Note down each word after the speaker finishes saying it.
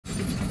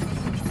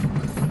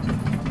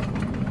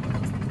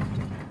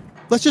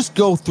let's just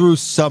go through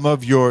some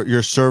of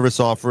your service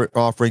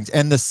offerings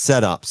and the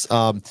setups.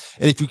 And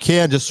if you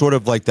can, just sort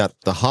of like that,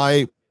 the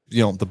high,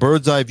 the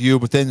bird's eye view,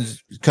 but then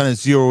kind of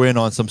zero in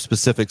on some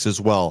specifics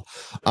as well.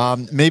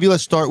 Maybe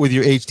let's start with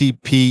your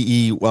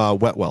HDPE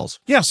wet wells.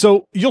 Yeah,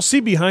 so you'll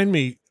see behind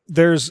me,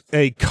 there's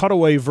a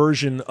cutaway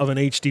version of an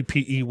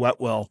HDPE wet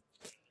well.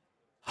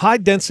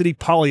 High-density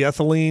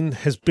polyethylene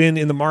has been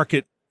in the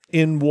market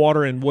in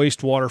water and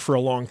wastewater for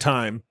a long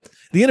time.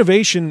 The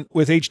innovation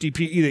with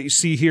HDPE that you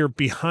see here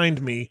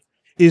behind me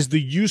is the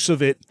use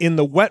of it in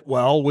the wet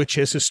well, which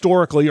has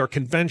historically or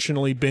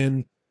conventionally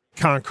been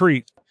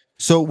concrete.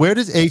 So where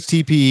does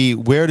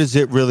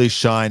it really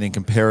shine in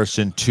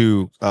comparison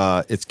to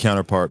its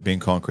counterpart being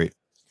concrete?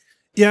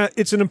 Yeah,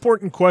 it's an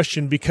important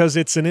question because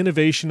it's an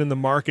innovation in the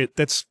market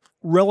that's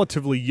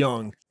relatively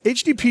young.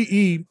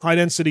 HDPE,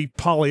 high-density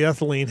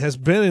polyethylene, has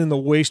been in the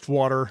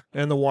wastewater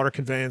and the water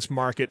conveyance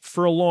market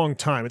for a long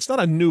time. It's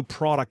not a new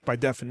product by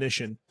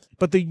definition,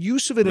 but the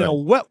use of it in a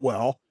wet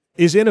well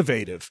is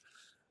innovative.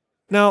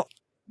 Now,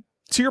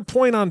 to your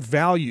point on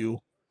value,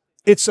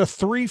 it's a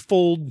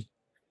threefold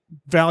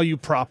value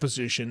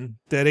proposition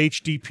that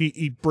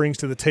HDPE brings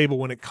to the table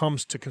when it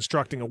comes to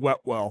constructing a wet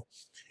well.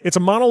 It's a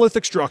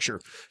monolithic structure.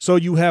 So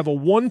you have a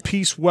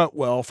one-piece wet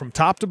well from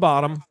top to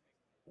bottom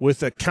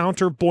with a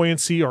counter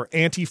buoyancy or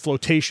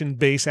anti-flotation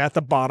base at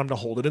the bottom to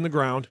hold it in the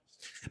ground.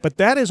 But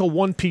that is a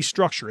one-piece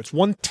structure. It's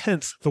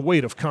 1/10 the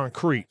weight of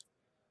concrete.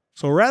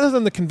 So rather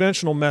than the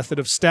conventional method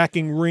of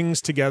stacking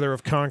rings together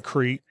of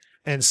concrete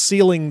and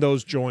sealing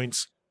those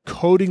joints,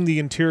 coating the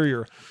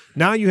interior,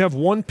 now you have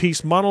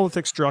one-piece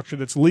monolithic structure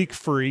that's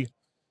leak-free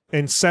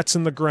and sets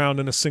in the ground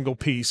in a single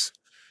piece.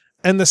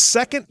 And the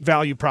second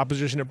value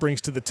proposition it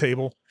brings to the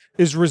table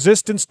is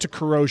resistance to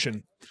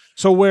corrosion.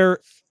 So where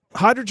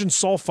hydrogen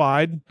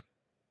sulfide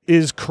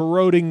is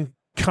corroding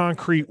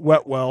concrete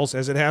wet wells,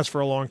 as it has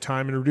for a long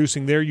time, and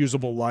reducing their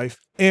usable life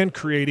and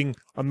creating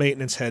a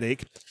maintenance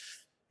headache,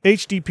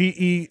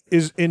 HDPE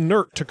is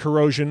inert to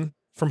corrosion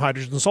from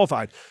hydrogen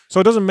sulfide. So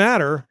it doesn't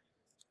matter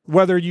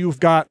whether you've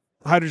got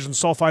hydrogen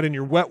sulfide in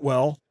your wet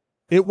well,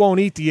 it won't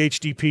eat the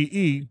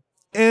HDPE.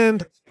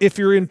 And if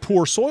you're in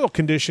poor soil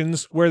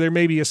conditions where there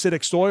may be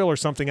acidic soil or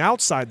something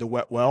outside the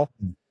wet well,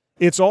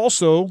 it's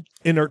also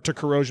inert to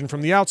corrosion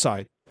from the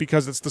outside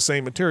because it's the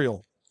same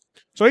material.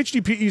 So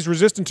HDPE is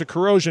resistant to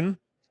corrosion.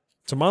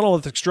 It's a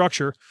monolithic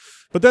structure.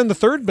 But then the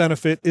third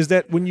benefit is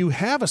that when you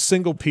have a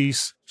single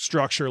piece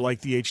structure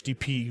like the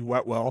HDPE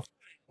wet well,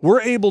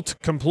 we're able to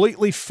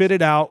completely fit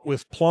it out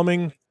with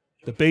plumbing,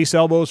 the base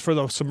elbows for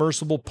the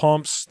submersible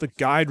pumps, the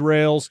guide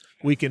rails.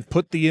 We can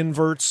put the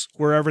inverts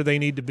wherever they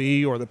need to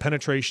be or the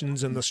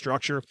penetrations in the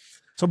structure.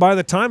 So by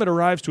the time it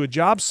arrives to a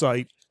job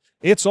site,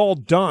 it's all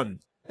done.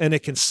 And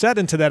it can set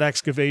into that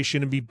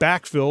excavation and be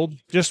backfilled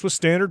just with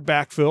standard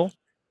backfill.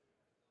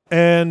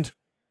 And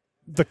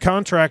the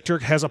contractor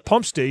has a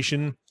pump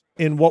station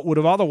in what would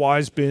have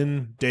otherwise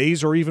been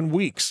days or even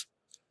weeks.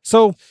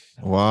 So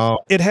wow,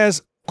 it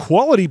has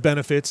quality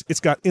benefits, it's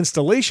got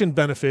installation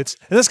benefits,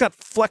 and it's got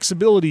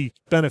flexibility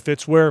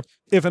benefits where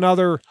if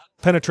another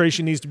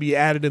penetration needs to be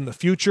added in the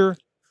future,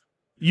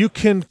 you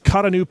can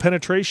cut a new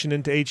penetration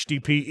into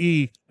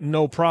HDPE,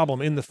 no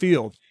problem, in the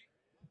field.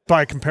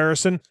 By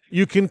comparison,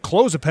 you can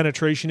close a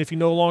penetration if you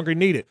no longer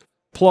need it.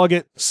 Plug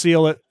it,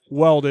 seal it,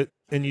 weld it,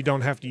 and you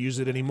don't have to use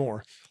it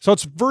anymore. So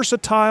it's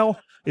versatile,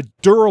 it's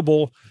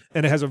durable,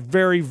 and it has a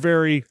very,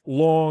 very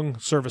long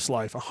service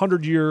life,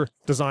 100-year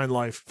design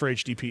life for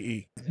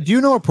HDPE. Do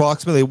you know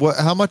approximately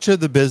how much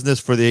of the business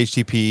for the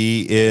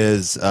HDPE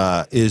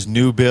is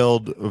new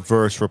build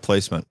versus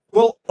replacement?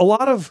 Well, a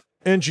lot of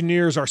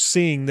engineers are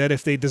seeing that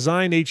if they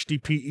design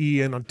HDPE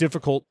in a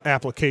difficult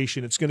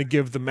application, it's going to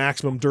give the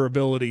maximum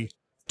durability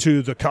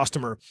to the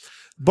customer.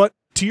 But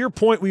to your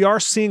point, we are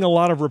seeing a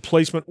lot of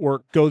replacement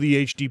work go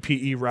the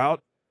HDPE route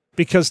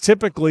because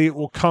typically it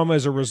will come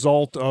as a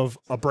result of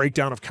a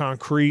breakdown of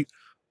concrete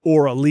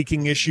or a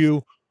leaking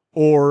issue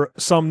or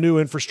some new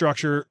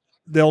infrastructure.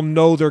 They'll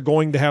know they're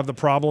going to have the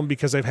problem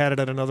because they've had it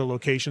at another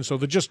location. So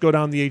they'll just go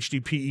down the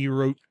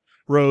HDPE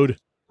road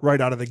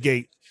right out of the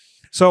gate.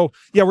 So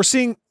yeah, we're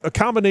seeing a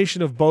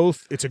combination of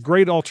both. It's a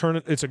great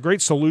alternative. It's a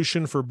great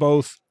solution for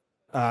both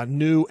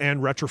new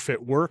and retrofit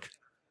work.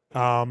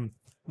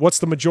 What's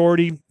the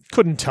majority?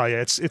 Couldn't tell you.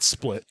 It's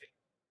split.